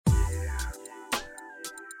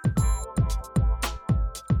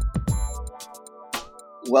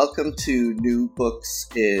Welcome to New Books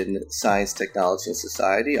in Science, Technology, and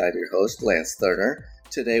Society. I'm your host, Lance Thurner.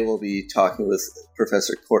 Today we'll be talking with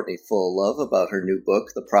Professor Courtney Fullilove about her new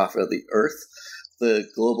book, The Prophet of the Earth, The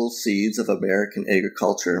Global Seeds of American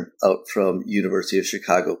Agriculture, out from University of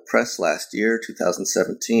Chicago Press last year,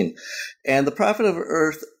 2017. And The Prophet of the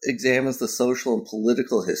Earth examines the social and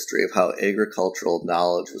political history of how agricultural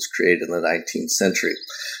knowledge was created in the 19th century,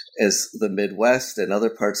 as the Midwest and other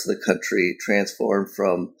parts of the country transformed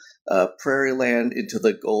from prairie land into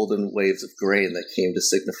the golden waves of grain that came to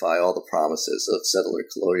signify all the promises of settler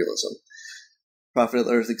colonialism. Prophet of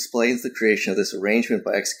the Earth explains the creation of this arrangement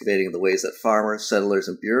by excavating the ways that farmers, settlers,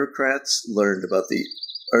 and bureaucrats learned about the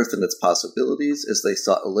earth and its possibilities as they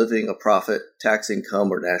sought a living, a profit, tax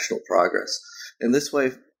income, or national progress. In this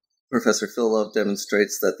way, Professor Fullilove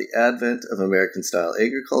demonstrates that the advent of American-style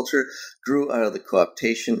agriculture grew out of the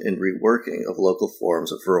co-optation and reworking of local forms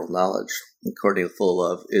of rural knowledge. And Courtney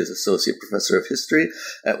Fullilove is Associate Professor of History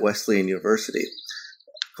at Wesleyan University.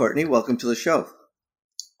 Courtney, welcome to the show.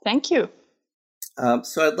 Thank you.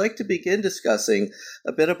 So I'd like to begin discussing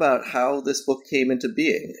a bit about how this book came into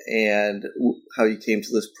being and how you came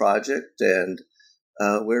to this project and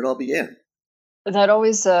where it all began. That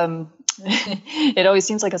always, it always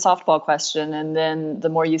seems like a softball question. And then the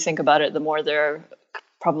more you think about it, the more there are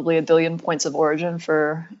probably a billion points of origin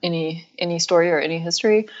for any story or any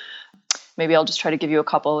history. Maybe I'll just try to give you a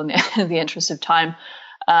couple in the interest of time.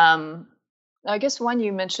 I guess one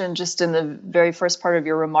you mentioned just in the very first part of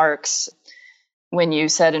your remarks, when you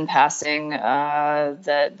said in passing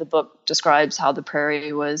that the book describes how the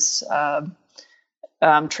prairie was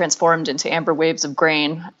transformed into amber waves of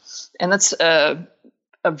grain. And that's a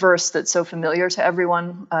verse that's so familiar to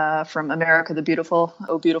everyone from America the Beautiful,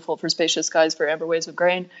 oh, beautiful for spacious skies for amber waves of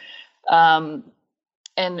grain. And,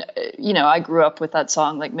 I grew up with that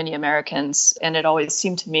song like many Americans, and it always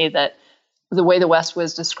seemed to me that the way the West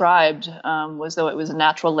was described was though it was a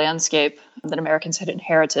natural landscape that Americans had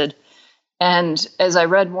inherited. And as I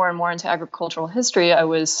read more and more into agricultural history, I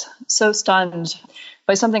was so stunned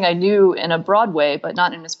by something I knew in a broad way, but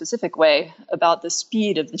not in a specific way, about the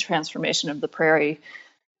speed of the transformation of the prairie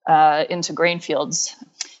into grain fields.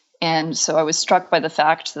 And so I was struck by the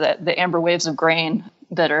fact that the amber waves of grain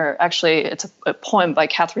that are actually, it's a poem by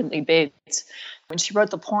Catherine Lee Bates. When she wrote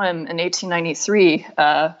the poem in 1893,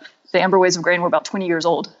 the amber waves of grain were about 20 years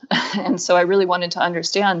old. And so I really wanted to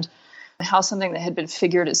understand how something that had been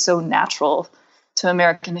figured as so natural to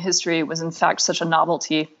American history was in fact such a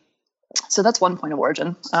novelty. So that's one point of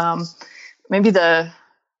origin. Maybe it's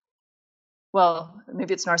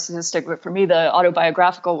narcissistic, but for me, the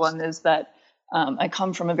autobiographical one is that I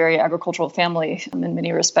come from a very agricultural family in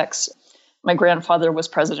many respects. My grandfather was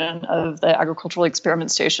president of the Agricultural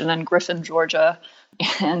Experiment Station in Griffin, Georgia,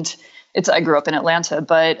 and I grew up in Atlanta,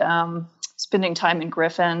 but spending time in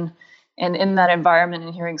Griffin and in that environment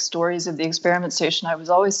and hearing stories of the experiment station, I was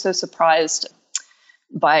always so surprised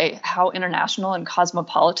by how international and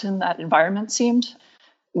cosmopolitan that environment seemed,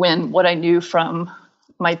 when what I knew from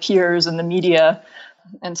my peers and the media,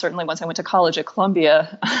 and certainly once I went to college at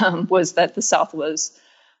Columbia, was that the South was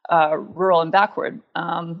rural and backward.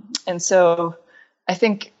 And so I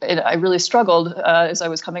think I really struggled as I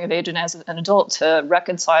was coming of age and as an adult to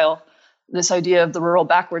reconcile this idea of the rural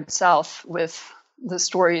backward South with the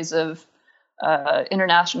stories of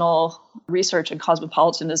international research and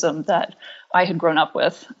cosmopolitanism that I had grown up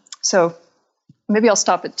with. So maybe I'll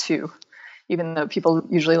stop at 2, even though people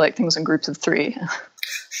usually like things in groups of 3.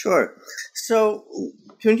 Sure. So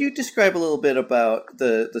can you describe a little bit about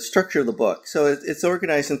the structure of the book? So it's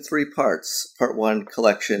organized in 3 parts. Part 1,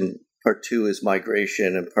 collection. Part 2 is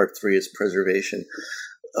migration. And part 3 is preservation.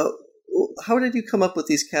 How did you come up with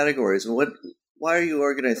these categories? And why are you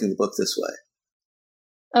organizing the book this way?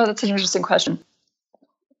 Oh, that's an interesting question,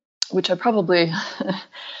 which I probably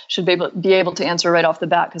should be able to answer right off the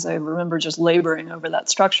bat because I remember just laboring over that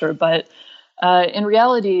structure. But in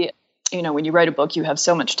reality, when you write a book, you have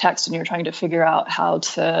so much text and you're trying to figure out how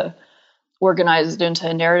to organize it into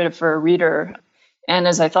a narrative for a reader. And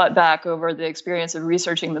as I thought back over the experience of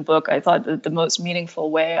researching the book, I thought that the most meaningful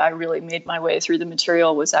way I really made my way through the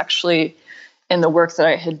material was actually in the work that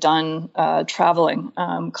I had done traveling,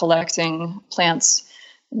 collecting plants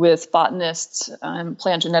with botanists and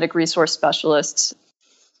plant genetic resource specialists.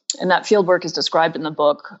 And that field work is described in the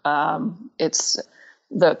book.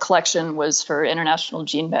 The collection was for international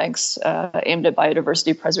gene banks aimed at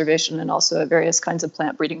biodiversity preservation and also various kinds of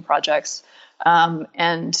plant breeding projects. As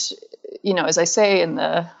I say in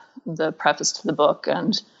the preface to the book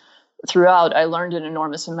and throughout, I learned an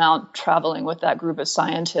enormous amount traveling with that group of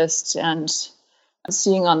scientists and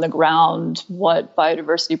seeing on the ground what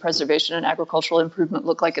biodiversity preservation and agricultural improvement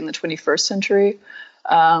looked like in the 21st century.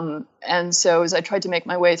 And so as I tried to make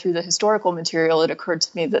my way through the historical material, it occurred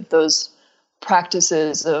to me that those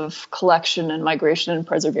practices of collection and migration and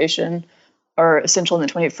preservation are essential in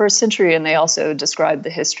the 21st century, and they also describe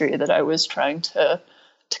the history that I was trying to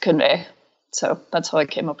convey. So that's how I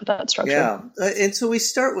came up with that structure. Yeah, and so we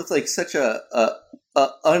start with like such a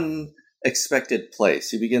unexpected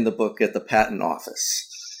place. You begin the book at the Patent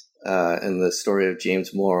Office, and the story of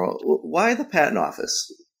James Morrow. Why the Patent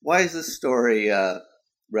Office? Why is this story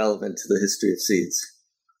relevant to the history of seeds?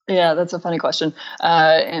 Yeah, that's a funny question,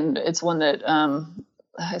 and it's one that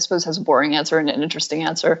I suppose has a boring answer and an interesting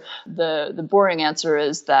answer. The boring answer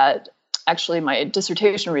is that actually my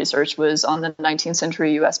dissertation research was on the 19th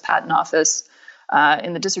century U.S. Patent Office,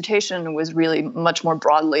 and the dissertation was really much more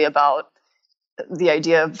broadly about the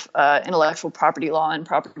idea of intellectual property law and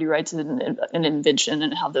property rights and invention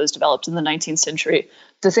and how those developed in the 19th century.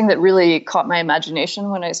 The thing that really caught my imagination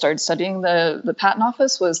when I started studying the Patent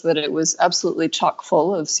Office was that it was absolutely chock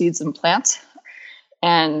full of seeds and plants.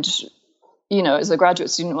 And, you know, as a graduate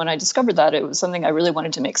student, when I discovered that, it was something I really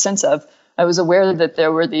wanted to make sense of. I was aware that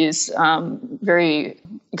there were these very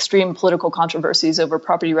extreme political controversies over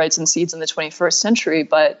property rights and seeds in the 21st century,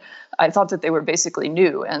 but I thought that they were basically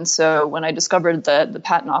new. And so when I discovered that the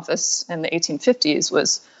Patent Office in the 1850s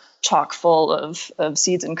was chock full of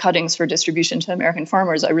seeds and cuttings for distribution to American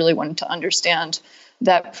farmers, I really wanted to understand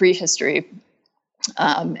that prehistory.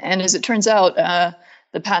 And as it turns out,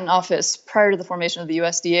 the Patent Office, prior to the formation of the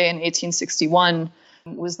USDA in 1861,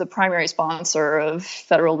 was the primary sponsor of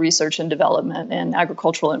federal research and development and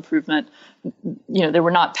agricultural improvement. You know, there were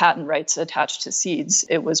not patent rights attached to seeds.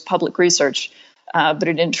 It was public research. But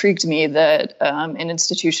it intrigued me that an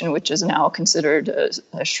institution which is now considered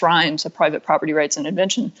a shrine to private property rights and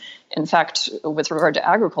invention, in fact, with regard to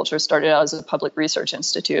agriculture, started out as a public research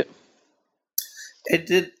institute. And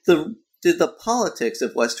did the politics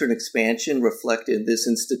of Western expansion reflect in this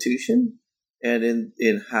institution and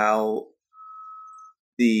in how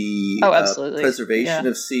the preservation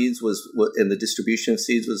of seeds was and the distribution of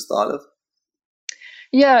seeds was thought of?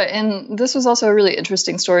 Yeah, and this was also a really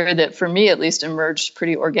interesting story that, for me at least, emerged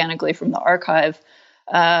pretty organically from the archive.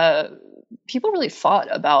 People really fought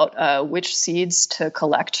about which seeds to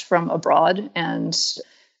collect from abroad and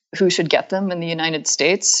who should get them in the United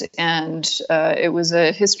States. And it was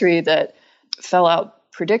a history that fell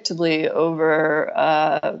out predictably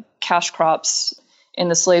over cash crops in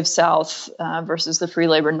the slave South versus the free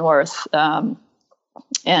labor North.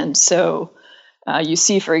 And so you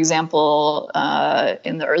see, for example,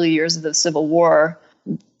 in the early years of the Civil War,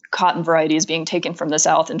 cotton varieties being taken from the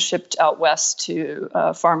South and shipped out west to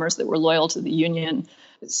farmers that were loyal to the Union.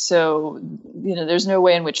 So, you know, there's no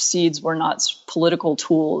way in which seeds were not political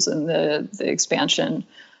tools in the expansion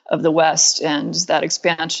of the West. And that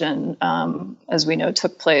expansion, as we know,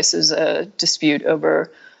 took place as a dispute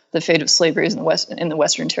over the fate of slavery in the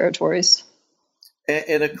Western territories.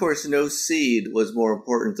 And of course, no seed was more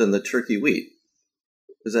important than the turkey wheat.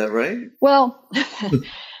 Is that right? Well,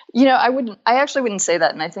 you know, I actually wouldn't say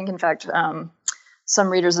that. And I think, in fact, some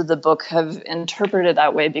readers of the book have interpreted it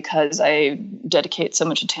that way because I dedicate so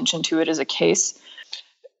much attention to it as a case.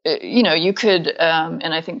 You know, you could,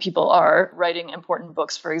 and I think people are, writing important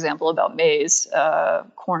books, for example, about maize.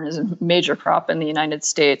 Corn is a major crop in the United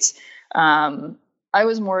States. I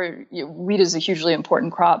was more, wheat is a hugely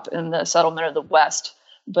important crop in the settlement of the West,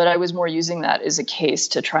 but I was more using that as a case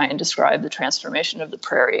to try and describe the transformation of the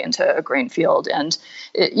prairie into a grain field. And,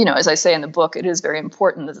 you know, as I say in the book, it is very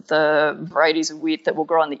important that the varieties of wheat that will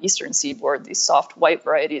grow on the eastern seaboard, these soft white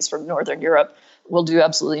varieties from northern Europe, will do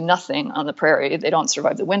absolutely nothing on the prairie. They don't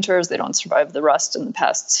survive the winters, they don't survive the rust and the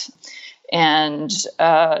pests. And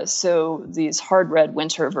so these hard red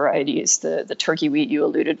winter varieties, the turkey wheat you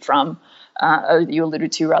alluded to,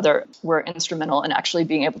 were instrumental in actually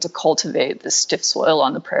being able to cultivate the stiff soil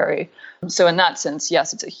on the prairie. So in that sense,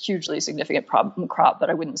 yes, it's a hugely significant crop, but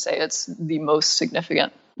I wouldn't say it's the most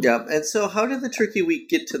significant. Yeah. And so how did the turkey wheat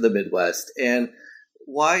get to the Midwest, and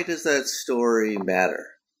why does that story matter?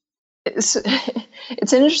 It's an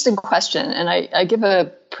interesting question. And I give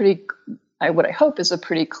what I hope is a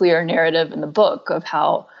pretty clear narrative in the book of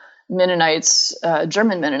how Mennonites,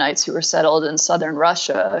 German Mennonites who were settled in southern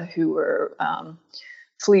Russia, who were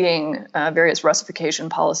fleeing various Russification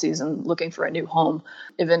policies and looking for a new home,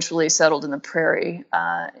 eventually settled in the prairie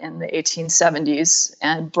in the 1870s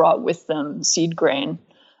and brought with them seed grain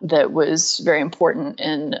that was very important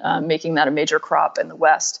in making that a major crop in the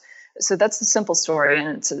West. So that's the simple story,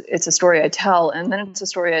 and it's a story I tell, and then it's a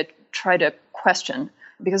story I try to question.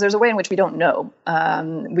 because there's a way in which we don't know.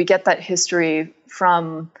 We get that history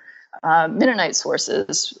from Mennonite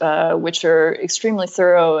sources, which are extremely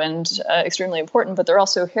thorough and extremely important, but they're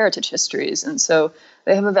also heritage histories. And so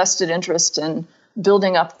they have a vested interest in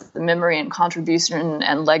building up the memory and contribution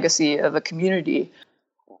and legacy of a community.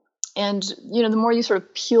 And, the more you sort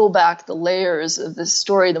of peel back the layers of this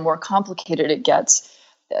story, the more complicated it gets.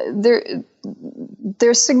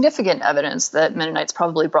 There's significant evidence that Mennonites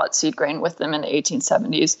probably brought seed grain with them in the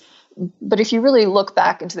 1870s. But if you really look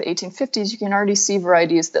back into the 1850s, you can already see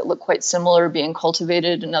varieties that look quite similar being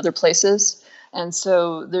cultivated in other places. And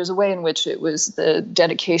so there's a way in which it was the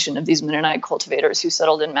dedication of these Mennonite cultivators who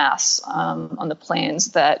settled in mass on the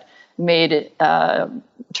plains that made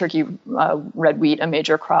turkey red wheat a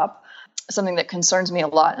major crop. Something that concerns me a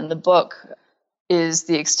lot in the book is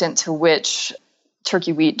the extent to which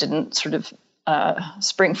turkey wheat didn't sort of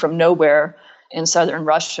spring from nowhere in southern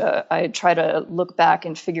Russia. I try to look back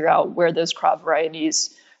and figure out where those crop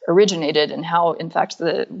varieties originated and how, in fact,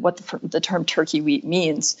 what the term turkey wheat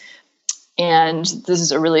means. And this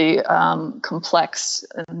is a really complex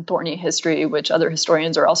and thorny history, which other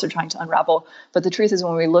historians are also trying to unravel. But the truth is,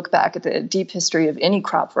 when we look back at the deep history of any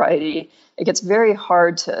crop variety, it gets very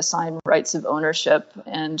hard to assign rights of ownership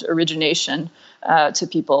and origination to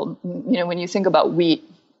people. When you think about wheat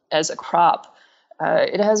as a crop,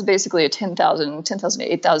 it has basically a 10,000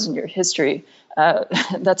 to 8,000 year history.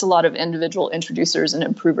 That's a lot of individual introducers and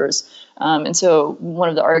improvers. And so one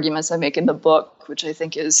of the arguments I make in the book, which I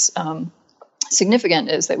think is significant,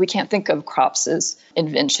 is that we can't think of crops as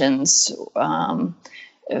inventions,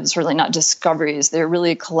 certainly not discoveries. They're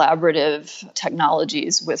really collaborative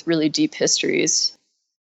technologies with really deep histories.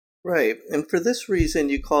 Right. And for this reason,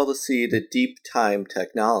 you call the seed a deep time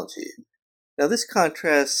technology. Now, this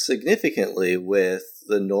contrasts significantly with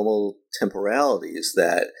the normal temporalities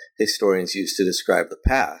that historians use to describe the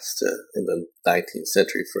past. In the 19th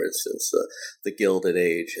century, for instance, the Gilded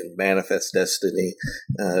Age and Manifest Destiny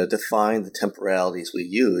define the temporalities we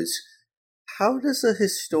use. How does a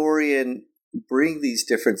historian bring these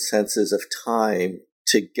different senses of time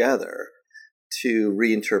together to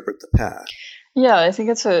reinterpret the past? Yeah, I think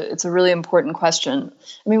it's a really important question.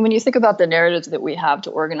 I mean, when you think about the narratives that we have to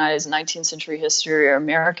organize 19th century history or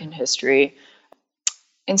American history,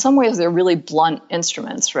 in some ways they're really blunt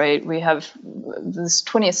instruments, right? We have this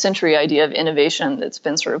 20th century idea of innovation that's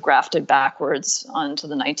been sort of grafted backwards onto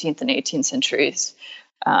the 19th and 18th centuries.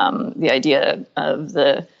 The idea of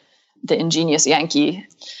the ingenious Yankee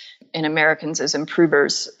and Americans as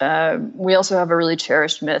improvers. We also have a really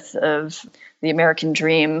cherished myth of the American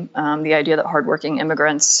dream, the idea that hardworking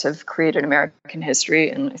immigrants have created American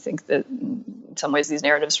history. And I think that in some ways these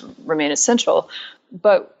narratives remain essential.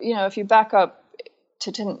 But, if you back up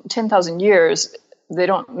to 10,000 years, they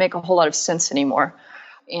don't make a whole lot of sense anymore.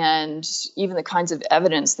 And even the kinds of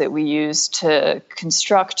evidence that we use to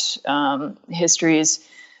construct histories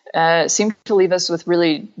seem to leave us with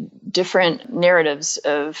really different narratives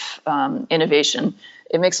of innovation.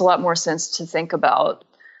 It makes a lot more sense to think about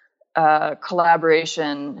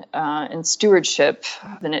collaboration and stewardship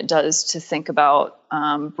than it does to think about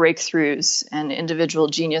breakthroughs and individual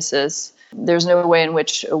geniuses. There's no way in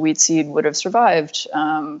which a wheat seed would have survived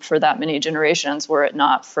for that many generations were it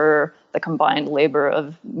not for the combined labor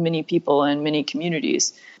of many people in many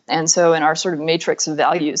communities. And so in our sort of matrix of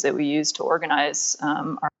values that we use to organize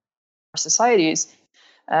our societies,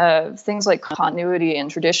 things like continuity and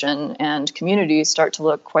tradition and community start to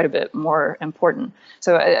look quite a bit more important.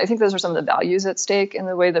 So I think those are some of the values at stake in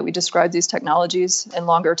the way that we describe these technologies in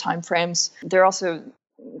longer time frames. There are also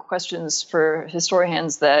questions for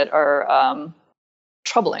historians that are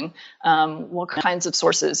troubling. What kinds of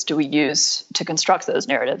sources do we use to construct those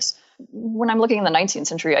narratives? When I'm looking in the 19th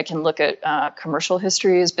century, I can look at commercial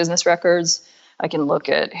histories, business records. I can look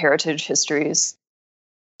at heritage histories.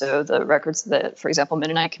 So the records that, for example,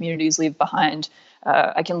 Mennonite communities leave behind.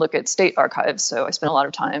 I can look at state archives. So I spent a lot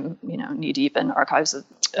of time, knee deep in archives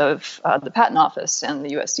of the Patent Office and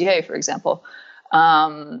the USDA, for example.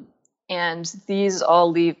 And these all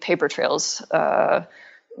leave paper trails.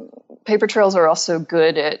 Paper trails are also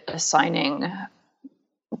good at assigning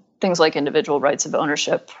things like individual rights of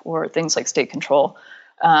ownership or things like state control.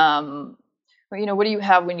 What do you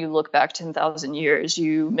have when you look back 10,000 years?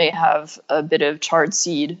 You may have a bit of charred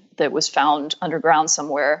seed that was found underground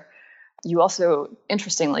somewhere. You also,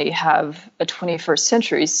 interestingly, have a 21st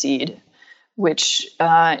century seed, which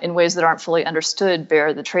in ways that aren't fully understood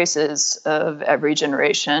bear the traces of every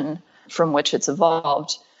generation from which it's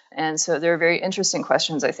evolved. And so there are very interesting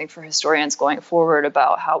questions, I think, for historians going forward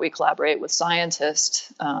about how we collaborate with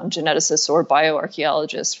scientists, geneticists, or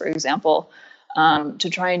bioarchaeologists, for example, to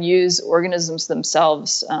try and use organisms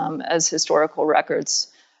themselves as historical records.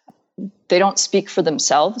 They don't speak for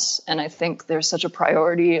themselves, and I think there's such a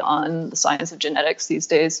priority on the science of genetics these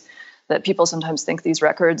days that people sometimes think these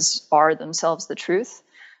records are themselves the truth.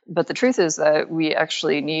 But the truth is that we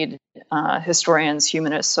actually need historians,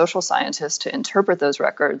 humanists, social scientists to interpret those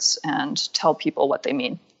records and tell people what they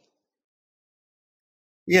mean.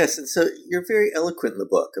 Yes, and so you're very eloquent in the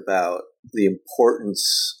book about the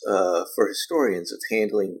importance for historians of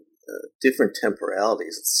handling different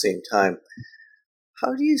temporalities at the same time.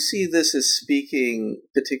 How do you see this as speaking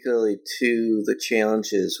particularly to the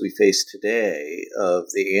challenges we face today of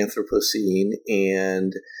the Anthropocene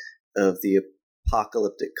and of the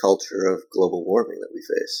apocalyptic culture of global warming that we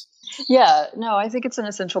face? Yeah, no, I think it's an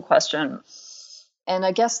essential question. And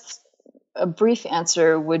I guess a brief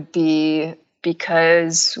answer would be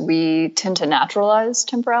because we tend to naturalize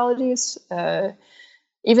temporalities.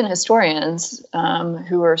 Even historians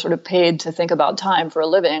who are sort of paid to think about time for a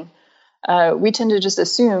living, we tend to just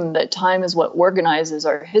assume that time is what organizes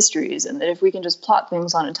our histories, and that if we can just plot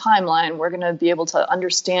things on a timeline, we're going to be able to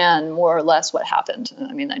understand more or less what happened.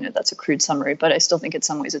 I mean, I know that's a crude summary, but I still think in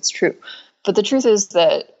some ways it's true. But the truth is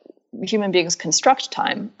that human beings construct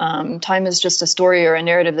time. Time is just a story or a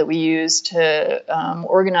narrative that we use to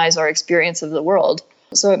organize our experience of the world.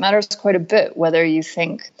 So it matters quite a bit whether you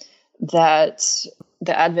think that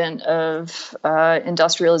the advent of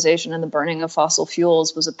industrialization and the burning of fossil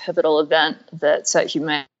fuels was a pivotal event that set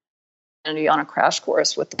humanity on a crash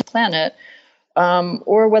course with the planet,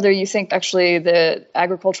 or whether you think actually that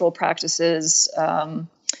agricultural practices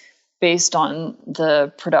based on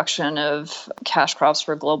the production of cash crops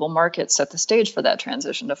for global markets set the stage for that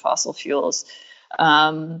transition to fossil fuels.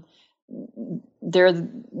 There are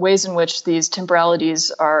ways in which these temporalities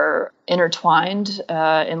are intertwined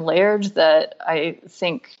and layered that I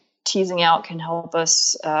think teasing out can help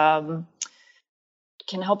us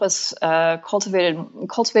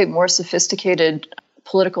cultivate more sophisticated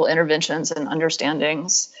political interventions and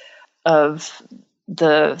understandings of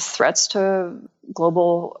the threats to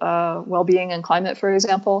global well-being and climate, for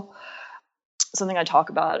example. Something I talk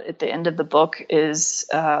about at the end of the book is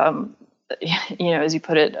as you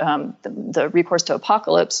put it, the recourse to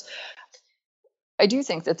apocalypse. I do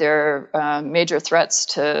think that there are major threats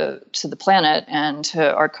to the planet and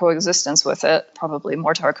to our coexistence with it, probably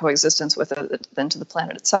more to our coexistence with it than to the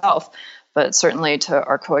planet itself, but certainly to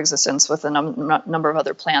our coexistence with a number of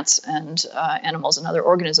other plants and animals and other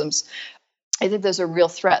organisms. I think those are real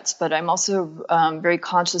threats, but I'm also very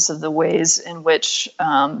conscious of the ways in which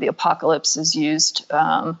the apocalypse is used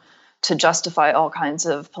to justify all kinds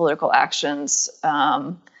of political actions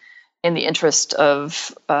in the interest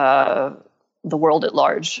of the world at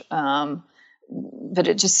large. But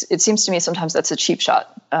it seems to me sometimes that's a cheap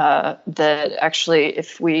shot, that actually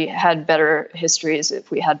if we had better histories,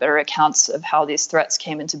 if we had better accounts of how these threats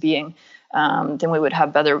came into being, then we would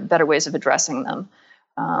have better ways of addressing them.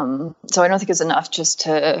 So I don't think it's enough just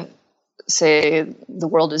to say the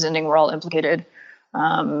world is ending, we're all implicated.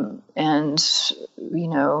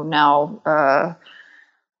 Now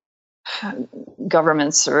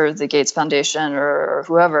governments or the Gates Foundation or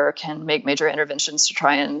whoever can make major interventions to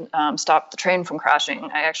try and stop the train from crashing.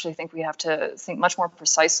 I actually think we have to think much more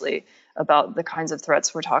precisely about the kinds of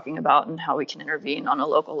threats we're talking about and how we can intervene on a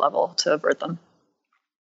local level to avert them.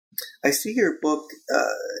 I see your book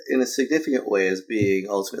in a significant way as being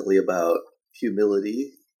ultimately about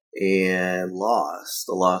humility and loss,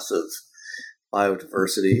 the loss of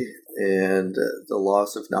biodiversity and the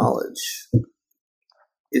loss of knowledge.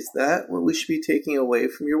 Is that what we should be taking away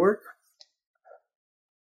from your work?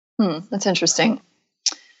 That's interesting.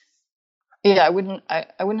 Yeah, I wouldn't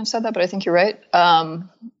have said that, but I think you're right.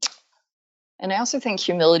 And I also think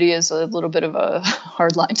humility is a little bit of a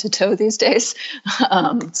hard line to toe these days.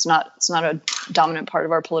 It's not a dominant part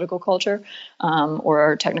of our political culture or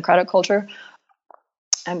our technocratic culture.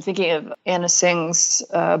 I'm thinking of Anna Singh's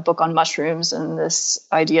book on mushrooms and this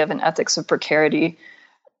idea of an ethics of precarity.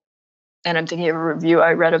 And I'm thinking of a review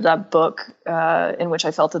I read of that book in which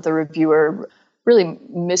I felt that the reviewer really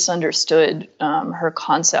misunderstood her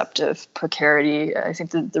concept of precarity. I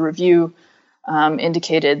think that the review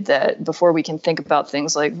indicated that before we can think about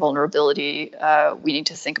things like vulnerability, we need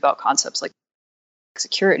to think about concepts like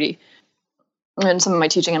security. In some of my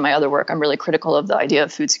teaching and my other work, I'm really critical of the idea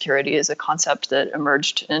of food security as a concept that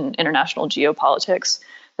emerged in international geopolitics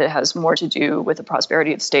that has more to do with the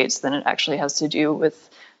prosperity of states than it actually has to do with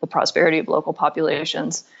the prosperity of local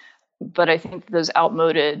populations. But I think those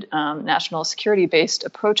outmoded national security-based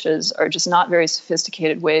approaches are just not very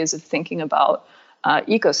sophisticated ways of thinking about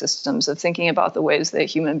ecosystems, of thinking about the ways that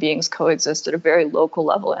human beings coexist at a very local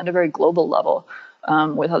level and a very global level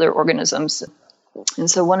with other organisms.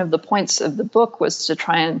 And so one of the points of the book was to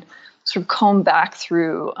try and sort of comb back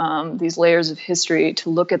through these layers of history to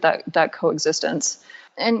look at that coexistence.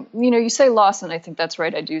 And, you say loss, and I think that's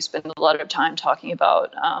right. I do spend a lot of time talking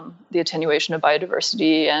about the attenuation of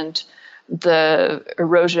biodiversity and the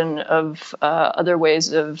erosion of other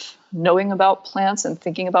ways of knowing about plants and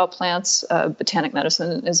thinking about plants. Botanic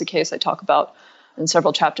medicine is a case I talk about in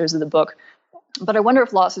several chapters of the book. But I wonder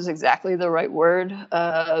if loss is exactly the right word,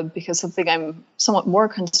 because something I'm somewhat more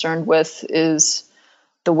concerned with is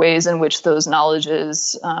the ways in which those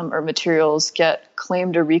knowledges or materials get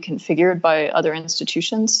claimed or reconfigured by other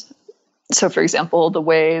institutions. So, for example, the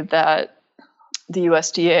way that the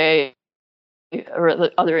USDA or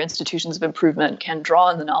other institutions of improvement can draw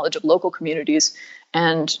on the knowledge of local communities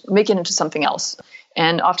and make it into something else.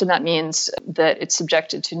 And often that means that it's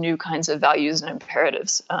subjected to new kinds of values and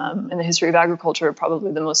imperatives. In the history of agriculture,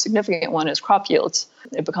 probably the most significant one is crop yields.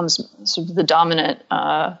 It becomes sort of the dominant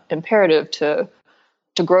imperative to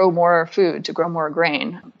grow more food, to grow more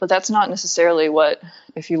grain. But that's not necessarily what,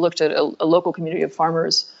 if you looked at a local community of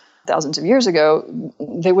farmers thousands of years ago,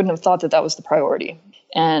 they wouldn't have thought that was the priority.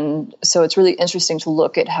 And so it's really interesting to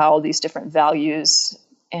look at how these different values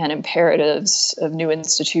and imperatives of new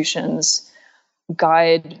institutions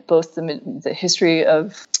guide both the history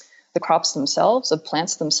of the crops themselves, of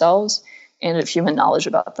plants themselves, and of human knowledge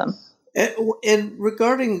about them. And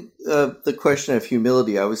regarding the question of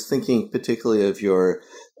humility, I was thinking particularly of your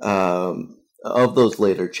of those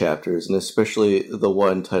later chapters, and especially the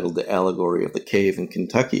one titled "The Allegory of the Cave in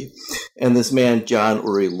Kentucky," and this man John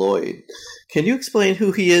Uri Lloyd. Can you explain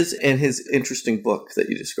who he is and his interesting book that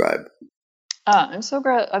you described? I'm so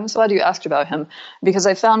glad you asked about him, because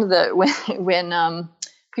I found that when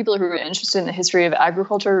people who are interested in the history of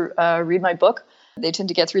agriculture read my book, they tend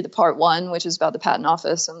to get through the part one, which is about the patent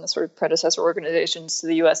office and the sort of predecessor organizations to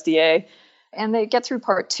the USDA. And they get through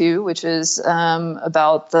part two, which is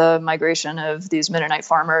about the migration of these Mennonite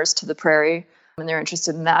farmers to the prairie. And they're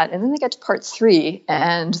interested in that. And then they get to part three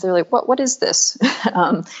and they're like, what is this?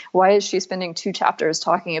 Why is she spending 2 chapters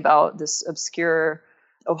talking about this obscure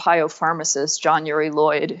Ohio pharmacist, John Uri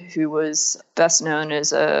Lloyd, who was best known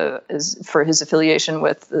as for his affiliation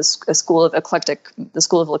with the School of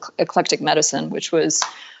Eclectic Medicine, which was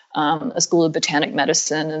a school of botanic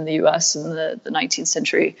medicine in the U.S. in the 19th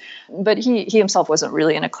century. But he himself wasn't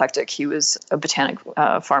really an eclectic. He was a botanic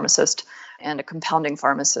pharmacist and a compounding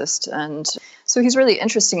pharmacist. And so he's really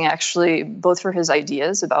interesting, actually, both for his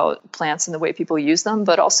ideas about plants and the way people use them,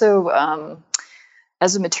 but also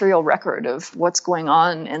as a material record of what's going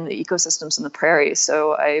on in the ecosystems in the prairie.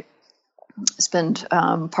 So I spend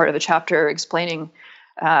part of a chapter explaining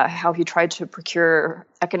how he tried to procure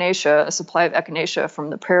echinacea, a supply of echinacea from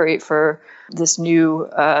the prairie for this new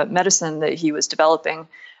medicine that he was developing,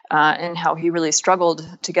 and how he really struggled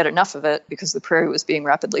to get enough of it because the prairie was being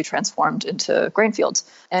rapidly transformed into grain fields.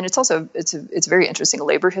 And it's very interesting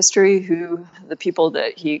labor history, who the people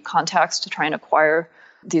that he contacts to try and acquire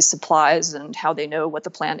these supplies and how they know what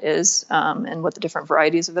the plant is and what the different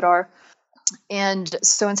varieties of it are. And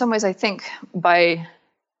so in some ways, I think by,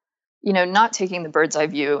 not taking the bird's eye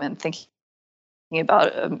view and thinking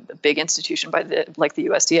about a big institution like the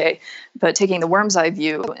USDA, but taking the worm's eye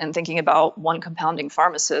view and thinking about one compounding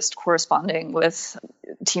pharmacist corresponding with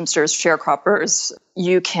teamsters, sharecroppers,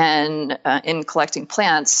 you can, in collecting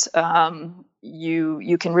plants,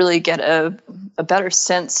 you can really get a better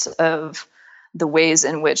sense of the ways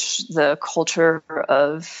in which the culture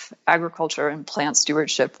of agriculture and plant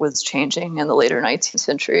stewardship was changing in the later 19th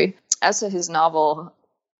century. As to his novel,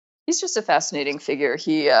 he's just a fascinating figure.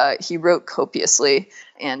 He wrote copiously,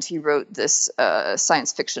 and he wrote this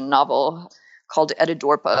science fiction novel called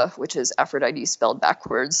Edidorpa, which is Aphrodite spelled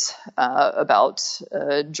backwards, about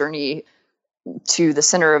a journey to the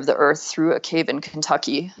center of the earth through a cave in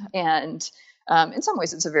Kentucky. And in some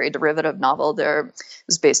ways, it's a very derivative novel. It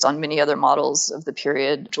was based on many other models of the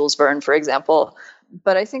period, Jules Verne, for example.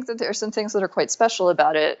 But I think that there are some things that are quite special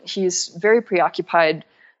about it. He's very preoccupied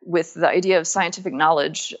with the idea of scientific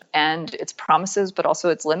knowledge and its promises, but also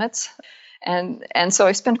its limits. And so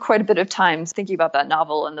I spend quite a bit of time thinking about that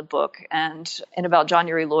novel and the book, and about John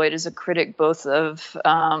Uri Lloyd as a critic both of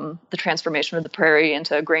the transformation of the prairie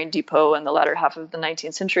into a grain depot in the latter half of the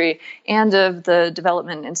 19th century, and of the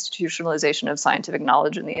development and institutionalization of scientific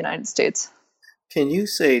knowledge in the United States. Can you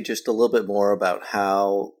say just a little bit more about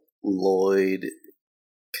how Lloyd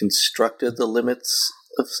constructed the limits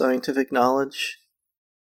of scientific knowledge?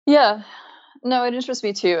 Yeah. No, it interests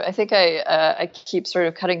me too. I think I keep sort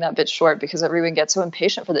of cutting that bit short because everyone gets so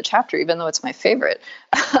impatient for the chapter, even though it's my favorite.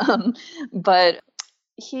 um, but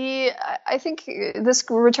I think this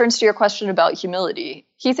returns to your question about humility.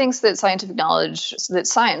 He thinks that scientific knowledge,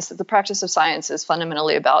 that the practice of science is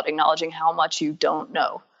fundamentally about acknowledging how much you don't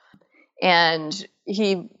know. And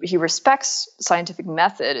he respects scientific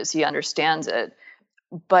method as he understands it,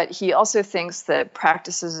 but he also thinks that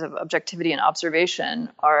practices of objectivity and observation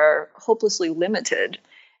are hopelessly limited.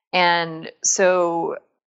 And so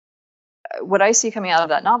what I see coming out of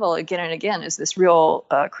that novel again and again is this real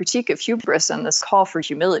critique of hubris and this call for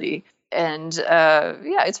humility. And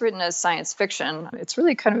yeah, it's written as science fiction. It's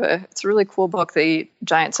really it's a really cool book. They eat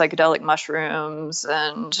giant psychedelic mushrooms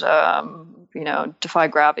and defy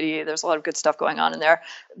gravity. There's a lot of good stuff going on in there.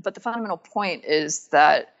 But the fundamental point is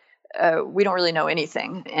that we don't really know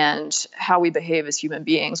anything, and how we behave as human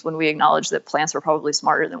beings when we acknowledge that plants are probably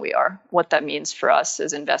smarter than we are, what that means for us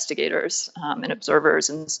as investigators and observers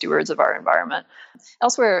and stewards of our environment.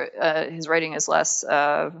 Elsewhere, his writing is less,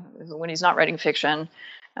 when he's not writing fiction,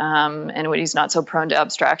 and when he's not so prone to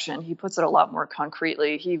abstraction, he puts it a lot more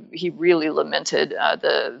concretely. He really lamented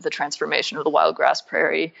the transformation of the wildgrass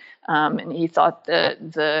prairie, and he thought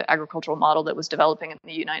that the agricultural model that was developing in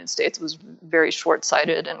the United States was very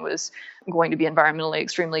short-sighted and was going to be environmentally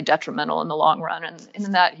extremely detrimental in the long run. And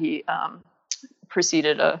in that, he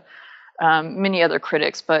preceded many other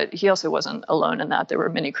critics, but he also wasn't alone in that. There were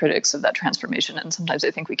many critics of that transformation, and sometimes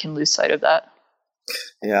I think we can lose sight of that.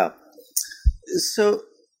 Yeah. So,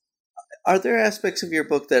 are there aspects of your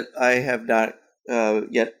book that I have not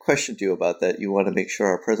yet questioned you about that you want to make sure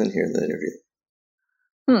are present here in the interview?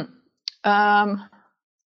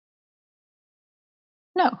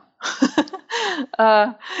 No.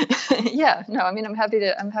 Yeah, no, I mean, I'm happy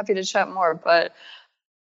to chat more, but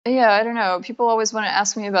yeah, I don't know. People always want to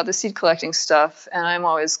ask me about the seed collecting stuff, and I'm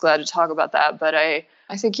always glad to talk about that. But I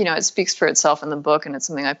think, it speaks for itself in the book, and it's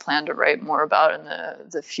something I plan to write more about in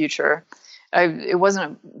the future. I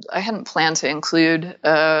hadn't planned to include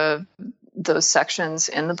those sections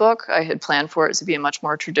in the book. I had planned for it to be a much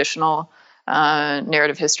more traditional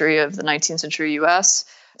narrative history of the 19th century U.S.,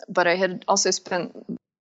 but I had also spent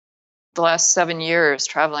the last 7 years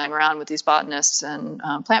traveling around with these botanists and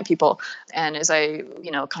plant people. And as I,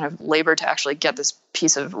 kind of labored to actually get this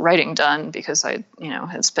piece of writing done, because I,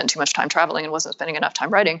 had spent too much time traveling and wasn't spending enough time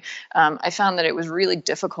writing, I found that it was really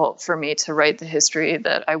difficult for me to write the history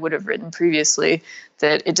that I would have written previously,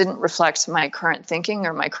 that it didn't reflect my current thinking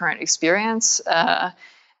or my current experience.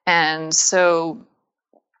 And so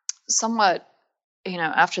somewhat,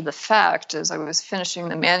 after the fact, as I was finishing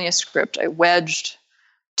the manuscript, I wedged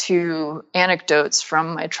 2 anecdotes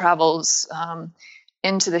from my travels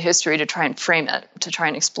into the history to try and frame it, to try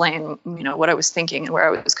and explain, what I was thinking and where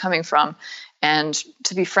I was coming from. And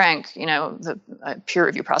to be frank, the peer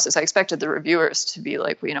review process, I expected the reviewers to be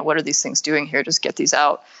like, what are these things doing here? Just get these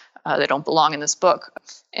out. They don't belong in this book.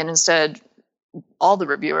 And instead, all the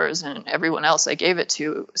reviewers and everyone else I gave it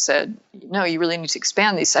to said, no, you really need to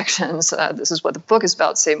expand these sections. This is what the book is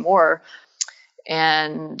about. Say more.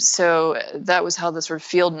 And so that was how the sort of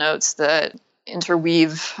field notes that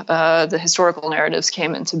interweave the historical narratives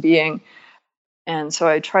came into being. And so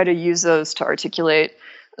I try to use those to articulate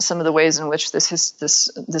some of the ways in which this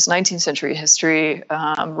 19th century history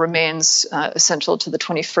remains essential to the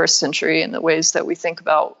 21st century, and the ways that we think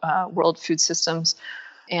about world food systems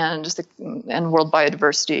and world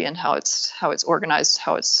biodiversity, and how it's organized,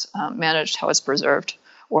 how it's managed, how it's preserved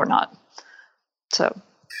or not. So.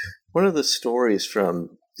 One of the stories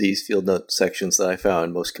from these field note sections that I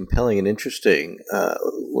found most compelling and interesting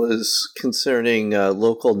was concerning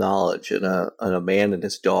local knowledge and a man and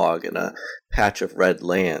his dog in a patch of red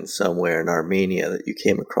land somewhere in Armenia that you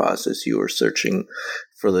came across as you were searching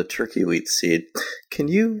for the turkey wheat seed. Can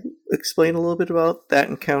you explain a little bit about that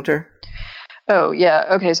encounter? Oh, yeah.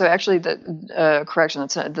 Okay. So actually, correction,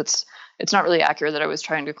 it's not really accurate that I was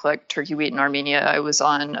trying to collect turkey wheat in Armenia. I was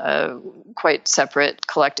on a quite separate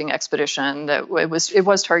collecting expedition that it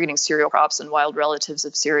was targeting cereal crops and wild relatives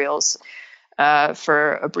of cereals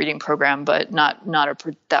for a breeding program, but not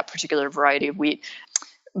that particular variety of wheat.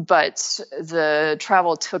 But the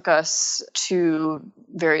travel took us to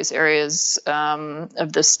various areas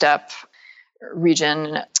of the steppe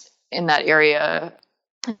region in that area.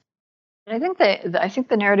 I think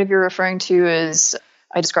the narrative you're referring to is,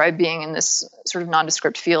 I describe being in this sort of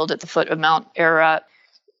nondescript field at the foot of Mount Ararat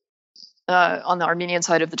on the Armenian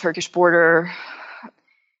side of the Turkish border.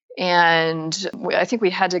 And I think we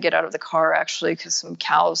had to get out of the car, actually, because some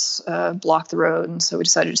cows blocked the road. And so we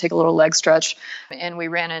decided to take a little leg stretch. And we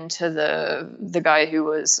ran into the guy who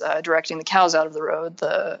was directing the cows out of the road,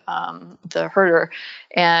 the herder.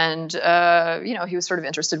 And, he was sort of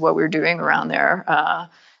interested in what we were doing around there.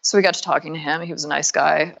 So we got to talking to him. He was a nice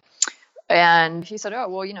guy. And he said, oh,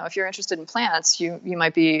 well, if you're interested in plants, you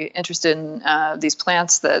might be interested in these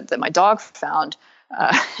plants that my dog found.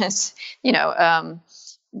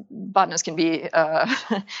 Botanists can be,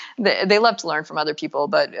 they love to learn from other people,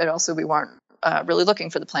 but also we weren't really looking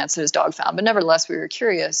for the plants that his dog found. But nevertheless, we were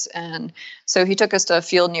curious. And so he took us to a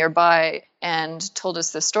field nearby and told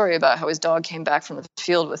us this story about how his dog came back from the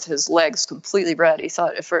field with his legs completely red. He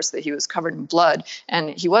thought at first that he was covered in blood, and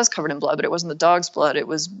he was covered in blood, but it wasn't the dog's blood. It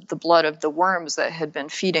was the blood of the worms that had been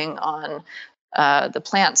feeding on the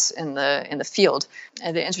plants in the field.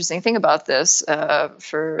 And the interesting thing about this,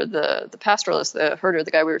 for the pastoralist, the herder,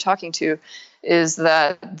 the guy we were talking to, is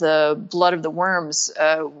that the blood of the worms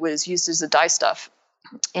was used as a dye stuff.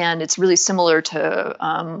 And it's really similar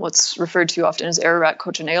to what's referred to often as Ararat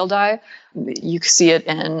cochineal dye. You can see it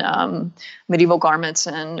in medieval garments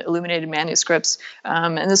and illuminated manuscripts.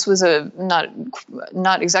 And this was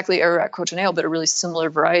not exactly Ararat cochineal, but a really similar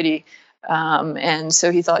variety. And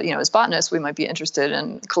so he thought, as botanists, we might be interested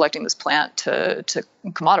in collecting this plant to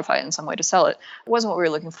commodify it in some way, to sell it. It wasn't what we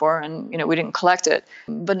were looking for, and we didn't collect it.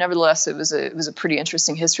 But nevertheless, it was a pretty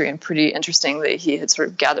interesting history, and pretty interesting that he had sort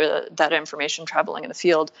of gathered that information traveling in the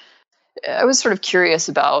field. I was sort of curious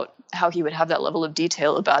about how he would have that level of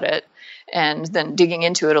detail about it. And then digging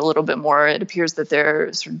into it a little bit more, it appears that there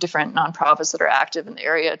are sort of different nonprofits that are active in the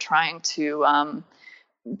area trying to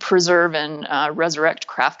preserve and resurrect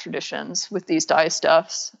craft traditions with these dye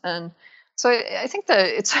stuffs. And so I think that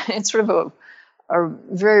it's sort of a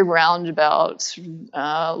very roundabout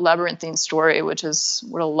labyrinthine story, which is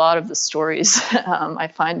what a lot of the stories I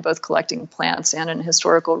find both collecting plants and in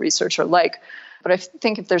historical research are like. But I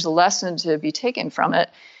think if there's a lesson to be taken from it,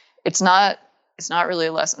 it's not really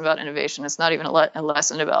a lesson about innovation. It's not even a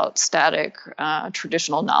lesson about static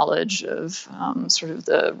traditional knowledge of sort of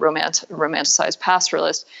the romanticized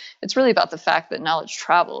pastoralist. It's really about the fact that knowledge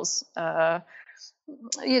travels.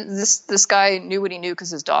 This guy knew what he knew because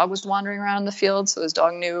his dog was wandering around in the field, so his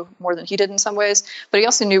dog knew more than he did in some ways. But he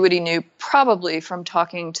also knew what he knew probably from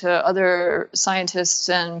talking to other scientists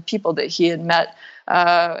and people that he had met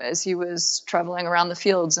as he was traveling around the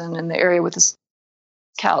fields and in the area with his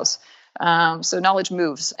cows. So knowledge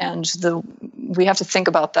moves, and we have to think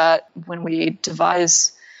about that when we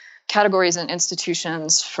devise categories and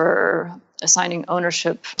institutions for assigning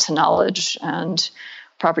ownership to knowledge and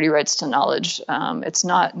property rights to knowledge. It's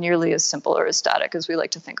not nearly as simple or as static as we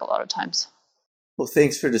like to think a lot of times. Well,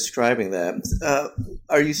 thanks for describing that.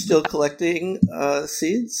 Are you still collecting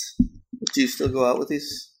seeds? Do you still go out with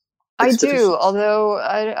these? I do,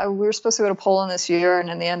 although we were supposed to go to Poland this year, and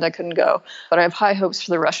in the end I couldn't go. But I have high hopes for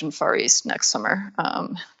the Russian Far East next summer.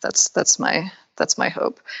 That's my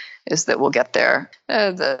hope, is that we'll get there.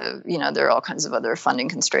 There are all kinds of other funding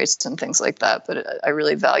constraints and things like that, but I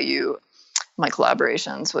really value my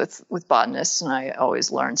collaborations with botanists, and I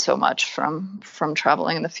always learn so much from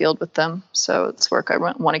traveling in the field with them. So it's work I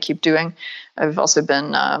want to keep doing. I've also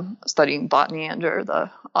been studying botany under the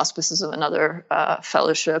auspices of another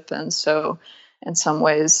fellowship, and so in some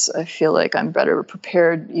ways I feel like I'm better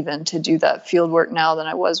prepared even to do that field work now than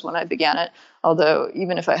I was when I began it. Although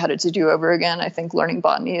even if I had it to do over again, I think learning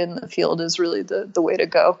botany in the field is really the way to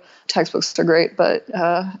go. Textbooks are great, but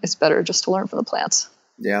it's better just to learn from the plants.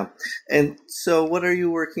 Yeah. And so what are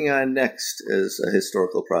you working on next as a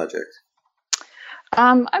historical project?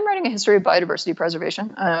 I'm writing a history of biodiversity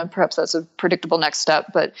preservation. Perhaps that's a predictable next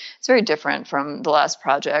step, but it's very different from the last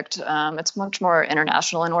project. It's much more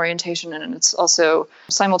international in orientation, and it's also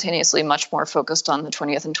simultaneously much more focused on the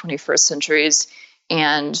 20th and 21st centuries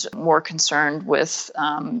and more concerned with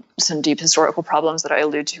some deep historical problems that I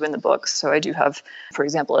allude to in the book. So I do have, for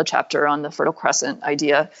example, a chapter on the Fertile Crescent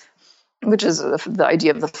idea, which is the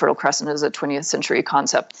idea of the Fertile Crescent as a 20th century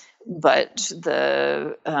concept. But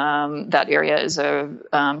that area is a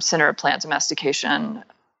center of plant domestication,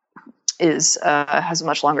 has a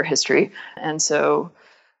much longer history, and so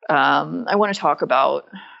I want to talk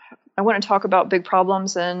about big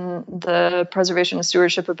problems in the preservation and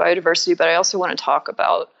stewardship of biodiversity. But I also want to talk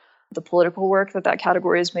about the political work that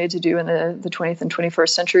category is made to do in the 20th and 21st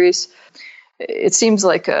centuries. It seems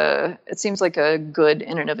like a good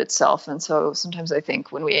in and of itself, and so sometimes I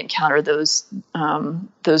think when we encounter those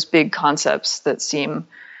big concepts that seem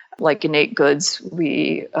like innate goods,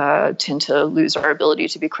 we tend to lose our ability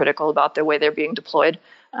to be critical about the way they're being deployed.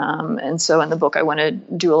 And so in the book, I want to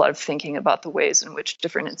do a lot of thinking about the ways in which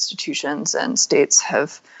different institutions and states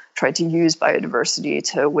have tried to use biodiversity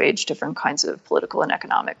to wage different kinds of political and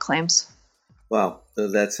economic claims. Wow,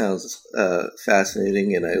 that sounds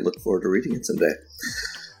fascinating, and I look forward to reading it someday.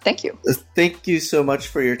 Thank you. Thank you so much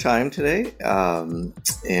for your time today, and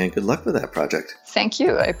good luck with that project. Thank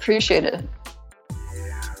you. I appreciate it.